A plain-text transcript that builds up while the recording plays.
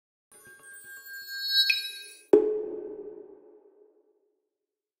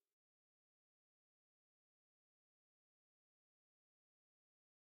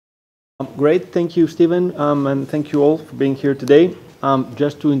Great, thank you, Stephen, and thank you all for being here today.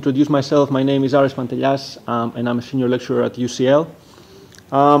 Just to introduce myself, my name is Aris Pantelias, and I'm a senior lecturer at UCL.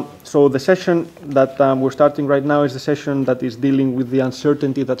 So the session that we're starting right now is the session that is dealing with the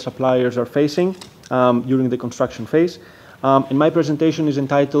uncertainty that suppliers are facing during the construction phase. And my presentation is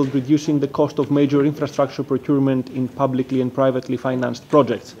entitled Reducing the Cost of Major Infrastructure Procurement in Publicly and Privately Financed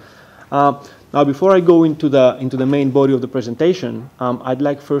Projects. Now, before I go into the main body of the presentation, I'd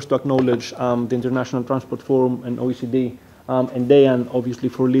like first to acknowledge the International Transport Forum and OECD and Dejan, obviously,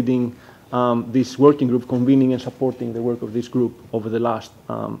 for leading this working group, convening and supporting the work of this group over the last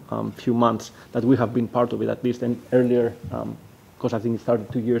few months that we have been part of it, at least, and earlier, because I think it started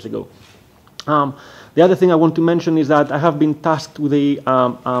 2 years ago. The other thing I want to mention is that I have been tasked with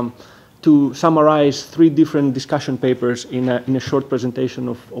to summarize 3 different discussion papers in a short presentation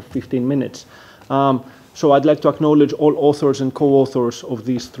of 15 minutes. So I'd like to acknowledge all authors and co-authors of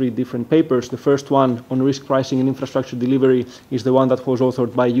these 3 different papers. The first one on risk pricing and infrastructure delivery is the one that was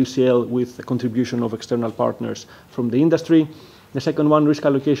authored by UCL with the contribution of external partners from the industry. The second one, risk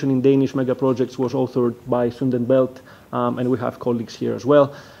allocation in Danish mega projects, was authored by Sund & Belt, and we have colleagues here as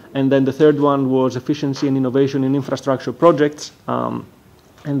well. And then the third one was efficiency and innovation in infrastructure projects.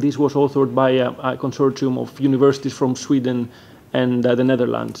 And this was authored by a consortium of universities from Sweden and the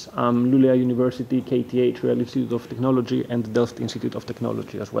Netherlands, Luleå University, KTH, Royal Institute of Technology, and the Delft Institute of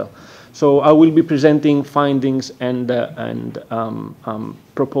Technology as well. So I will be presenting findings and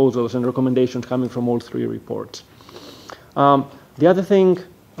proposals and recommendations coming from all 3 reports. The other thing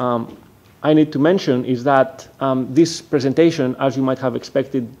I need to mention is that this presentation, as you might have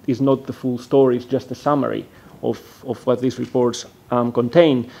expected, is not the full story, it's just a summary of what these reports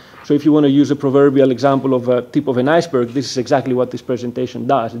contain. So if you want to use a proverbial example of a tip of an iceberg, this is exactly what this presentation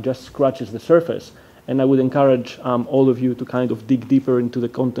does. It just scratches the surface. And I would encourage all of you to kind of dig deeper into the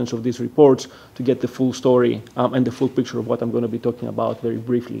contents of these reports to get the full story and the full picture of what I'm going to be talking about very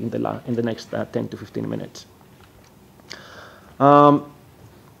briefly in the next 10 to 15 minutes.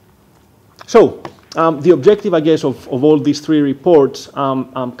 The objective, I guess, of all these 3 reports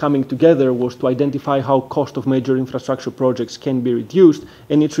coming together was to identify how cost of major infrastructure projects can be reduced,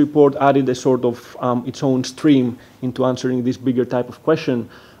 and each report added a sort of its own stream into answering this bigger type of question.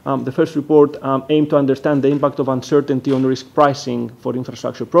 The first report aimed to understand the impact of uncertainty on risk pricing for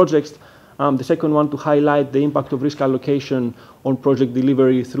infrastructure projects. The second one to highlight the impact of risk allocation on project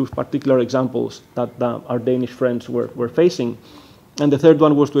delivery through particular examples that our Danish friends were facing. And the third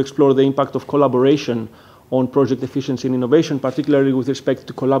one was to explore the impact of collaboration on project efficiency and innovation, particularly with respect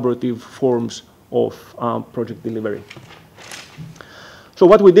to collaborative forms of project delivery. So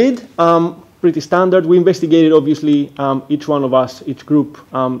what we did, pretty standard. We investigated, obviously, each one of us, each group,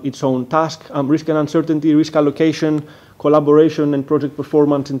 its own task, risk and uncertainty, risk allocation, collaboration, and project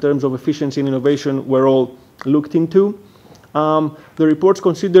performance in terms of efficiency and innovation were all looked into. The reports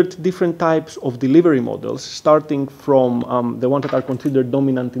considered different types of delivery models, starting from the ones that are considered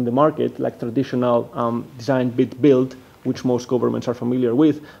dominant in the market, like traditional design, bid, build, which most governments are familiar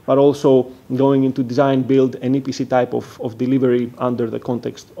with, but also going into design, build, and EPC type of delivery under the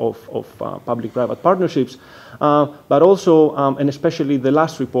context of public-private partnerships. But also, and especially the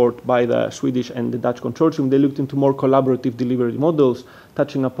last report by the Swedish and the Dutch consortium, they looked into more collaborative delivery models,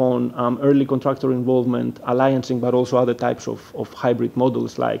 touching upon early contractor involvement, alliancing, but also other types of hybrid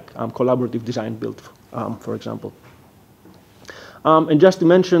models like collaborative design build, for example. And just to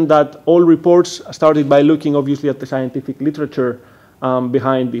mention that all reports started by looking, obviously, at the scientific literature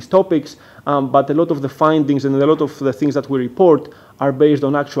behind these topics, but a lot of the findings and a lot of the things that we report are based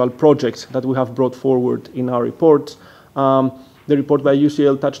on actual projects that we have brought forward in our reports. The report by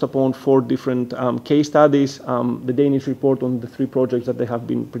UCL touched upon 4 different case studies, the Danish report on the 3 projects that they have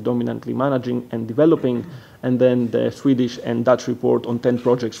been predominantly managing and developing, and then the Swedish and Dutch report on 10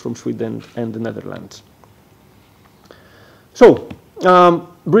 projects from Sweden and the Netherlands. So,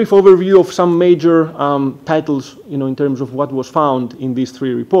 brief overview of some major titles, in terms of what was found in these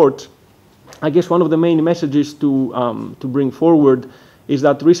 3 reports. I guess one of the main messages to bring forward is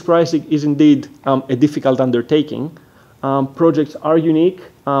that risk pricing is indeed a difficult undertaking. Projects are unique,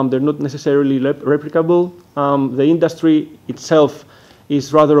 they're not necessarily replicable. The industry itself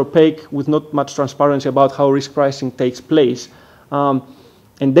is rather opaque with not much transparency about how risk pricing takes place.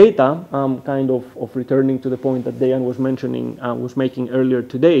 And data, kind of returning to the point that Dejan was making earlier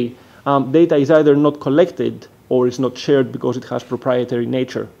today, data is either not collected or is not shared because it has proprietary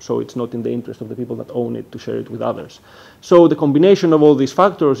nature, so it's not in the interest of the people that own it to share it with others. So the combination of all these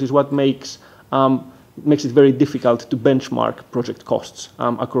factors is what makes it very difficult to benchmark project costs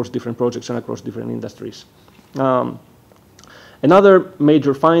across different projects and across different industries. Another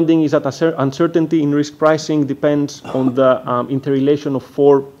major finding is that uncertainty in risk pricing depends on the interrelation of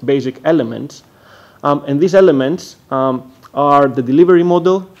 4 basic elements. And these elements are the delivery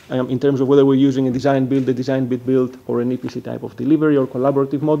model, in terms of whether we're using a design-build, a design-bid-build, or an EPC type of delivery, or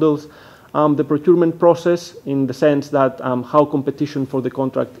collaborative models. The procurement process, in the sense that how competition for the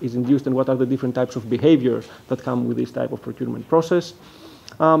contract is induced and what are the different types of behavior that come with this type of procurement process.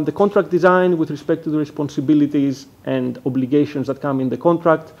 The contract design with respect to the responsibilities and obligations that come in the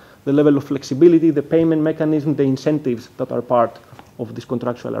contract, the level of flexibility, the payment mechanism, the incentives that are part of these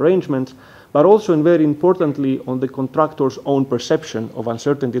contractual arrangements, but also, and very importantly, on the contractor's own perception of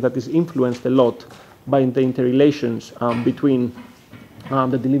uncertainty that is influenced a lot by the interrelations between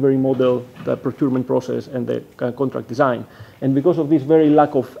the delivery model, the procurement process, and the contract design. And because of this very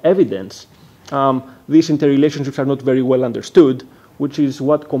lack of evidence, these interrelationships are not very well understood, which is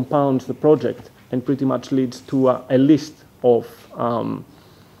what compounds the project and pretty much leads to a list of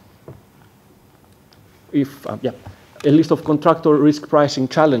a list of contractor risk pricing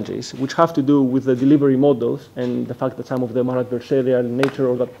challenges, which have to do with the delivery models and the fact that some of them are adversarial in nature,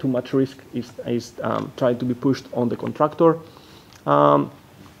 or that too much risk is trying to be pushed on the contractor.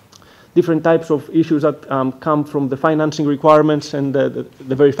 Different types of issues that come from the financing requirements and the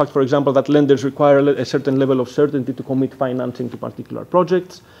very fact, for example, that lenders require a certain level of certainty to commit financing to particular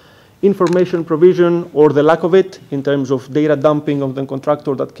projects. Information provision, or the lack of it, in terms of data dumping of the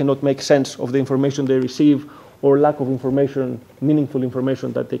contractor that cannot make sense of the information they receive, or lack of information, meaningful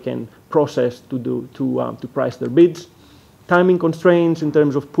information that they can process to price their bids. Timing constraints in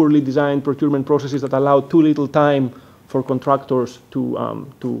terms of poorly designed procurement processes that allow too little time for contractors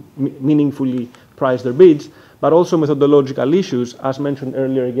to meaningfully price their bids, but also methodological issues, as mentioned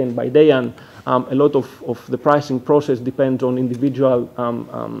earlier again by Dejan. A lot of the pricing process depends on individual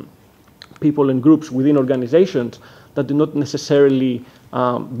people and groups within organizations that do not necessarily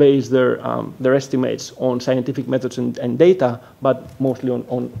base their estimates on scientific methods and data, but mostly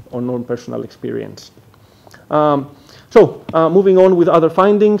on non-personal experience. Moving on with other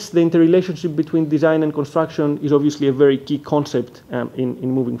findings, the interrelationship between design and construction is obviously a very key concept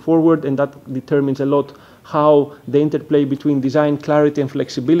in moving forward, and that determines a lot how the interplay between design clarity and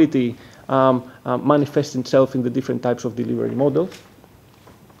flexibility manifests itself in the different types of delivery models.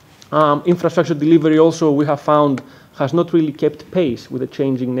 Infrastructure delivery also, we have found, has not really kept pace with the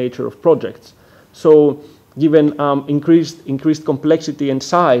changing nature of projects. So given increased complexity and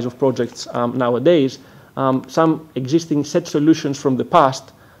size of projects nowadays, some existing set solutions from the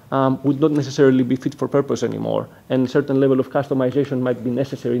past would not necessarily be fit for purpose anymore, and a certain level of customization might be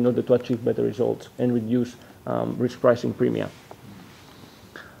necessary in order to achieve better results and reduce risk pricing premia.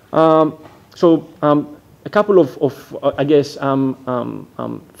 A couple of I guess,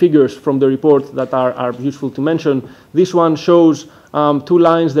 figures from the report that are useful to mention. This one shows 2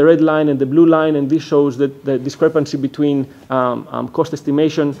 lines, the red line and the blue line, and this shows the discrepancy between cost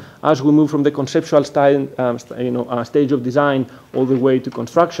estimation as we move from the conceptual stage of design all the way to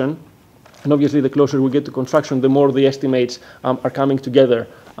construction. And obviously, the closer we get to construction, the more the estimates are coming together,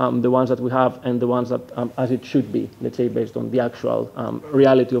 the ones that we have and the ones that, as it should be, let's say, based on the actual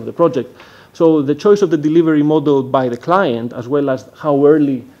reality of the project. So the choice of the delivery model by the client, as well as how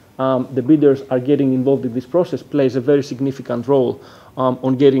early the bidders are getting involved in this process, plays a very significant role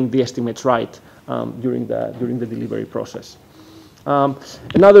on getting the estimates right during the delivery process.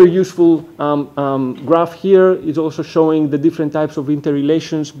 Another useful graph here is also showing the different types of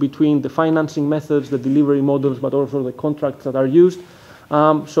interrelations between the financing methods, the delivery models, but also the contracts that are used.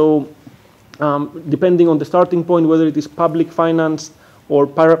 Depending on the starting point, whether it is public financed or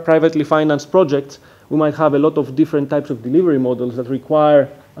privately financed projects, we might have a lot of different types of delivery models that require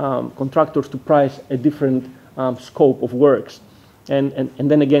contractors to price a different scope of works. And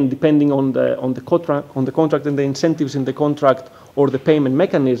then again, depending on the contract and the incentives in the contract or the payment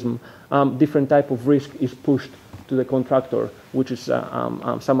mechanism, different type of risk is pushed to the contractor, which is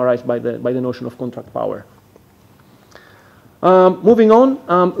summarized by the notion of contract power. Moving on,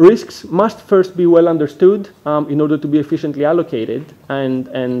 risks must first be well understood in order to be efficiently allocated. And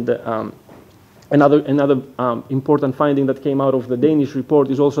another important finding that came out of the Danish report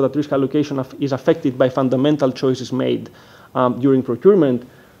is also that risk allocation is affected by fundamental choices made during procurement.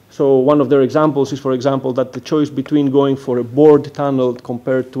 So one of their examples is, for example, that the choice between going for a bored tunnel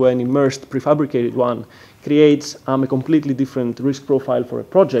compared to an immersed prefabricated one creates a completely different risk profile for a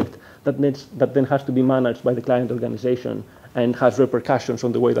project that then has to be managed by the client organization and has repercussions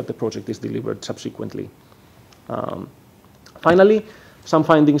on the way that the project is delivered subsequently. Finally, some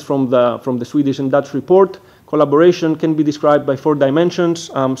findings from the Swedish and Dutch report. Collaboration can be described by 4 dimensions: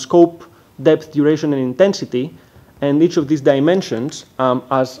 scope, depth, duration, and intensity. And each of these dimensions,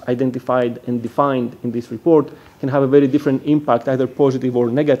 as identified and defined in this report, can have a very different impact, either positive or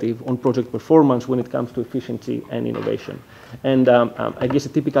negative, on project performance when it comes to efficiency and innovation. And I guess a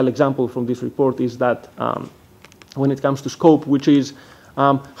typical example from this report is that when it comes to scope, which is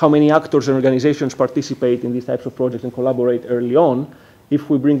how many actors and organizations participate in these types of projects and collaborate early on. If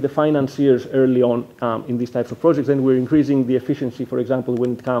we bring the financiers early on in these types of projects, then we're increasing the efficiency, for example,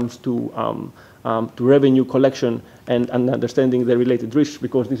 when it comes to revenue collection and understanding the related risks,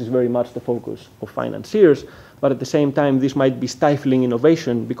 because this is very much the focus of financiers. But at the same time, this might be stifling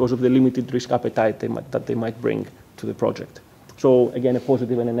innovation because of the limited risk appetite that they might bring to the project. So again, a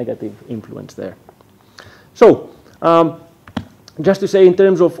positive and a negative influence there. So just to say, in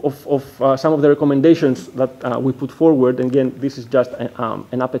terms of some of the recommendations that we put forward, and again, this is just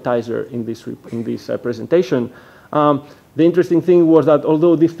an appetizer in this presentation. The interesting thing was that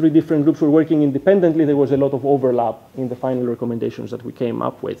although these three different groups were working independently, there was a lot of overlap in the final recommendations that we came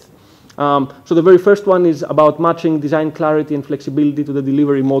up with. So the very first one is about matching design clarity and flexibility to the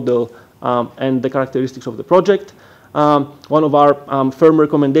delivery model and the characteristics of the project. One of our firm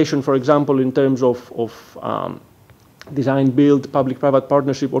recommendations, for example, in terms of design, build, public-private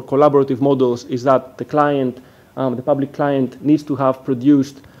partnership or collaborative models, is that the client, the public client, needs to have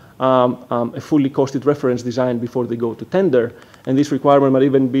produced a fully costed reference design before they go to tender. And this requirement might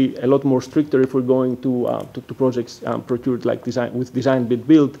even be a lot more stricter if we're going to projects procured like design, bid,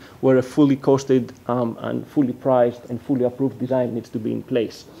 build, where a fully costed and fully priced and fully approved design needs to be in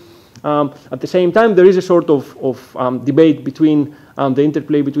place. At the same time, there is a sort of debate between the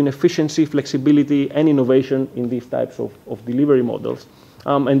interplay between efficiency, flexibility, and innovation in these types of delivery models.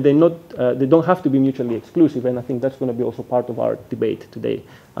 And they don't have to be mutually exclusive, and I think that's going to be also part of our debate today,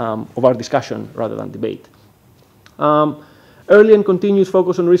 of our discussion rather than debate. Early and continuous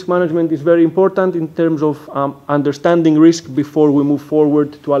focus on risk management is very important in terms of understanding risk before we move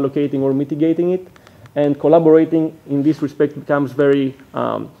forward to allocating or mitigating it, and collaborating in this respect becomes very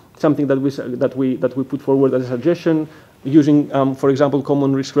something that we put forward as a suggestion. Using, for example,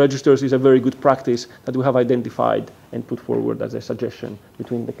 common risk registers is a very good practice that we have identified and put forward as a suggestion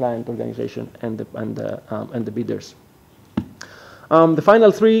between the client organization and the bidders. The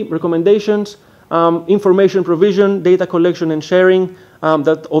final three recommendations: information provision, data collection and sharing.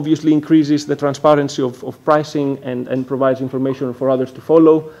 That obviously increases the transparency of pricing and provides information for others to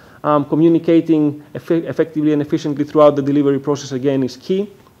follow. Communicating effectively and efficiently throughout the delivery process, again, is key.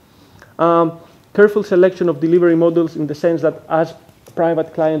 Careful selection of delivery models, in the sense that as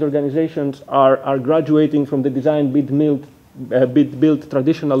private client organizations are graduating from the design, bid, build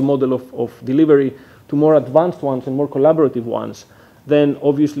traditional model of delivery to more advanced ones and more collaborative ones, then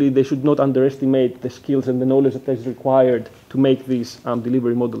obviously they should not underestimate the skills and the knowledge that is required to make these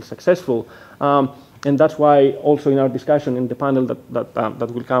delivery models successful. And that's why also in our discussion in the panel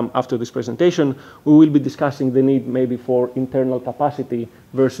that will come after this presentation, we will be discussing the need maybe for internal capacity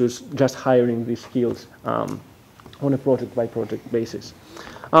versus just hiring these skills on a project-by-project basis.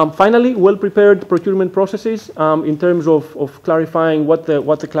 Finally, well-prepared procurement processes in terms of clarifying what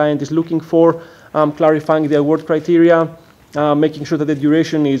the client is looking for, clarifying the award criteria, making sure that the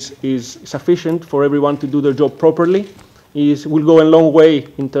duration is sufficient for everyone to do their job properly. Will go a long way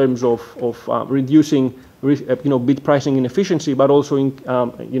in terms of reducing bid pricing inefficiency, but also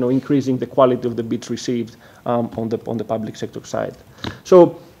increasing the quality of the bids received on the public sector side.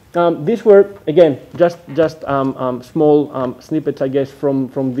 So these were, again, just small snippets, I guess,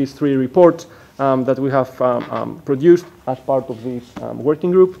 from these three reports that we have produced as part of this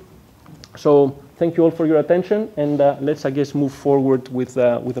working group. So thank you all for your attention, and let's, I guess, move forward with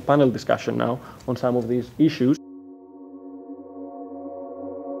a panel discussion now on some of these issues.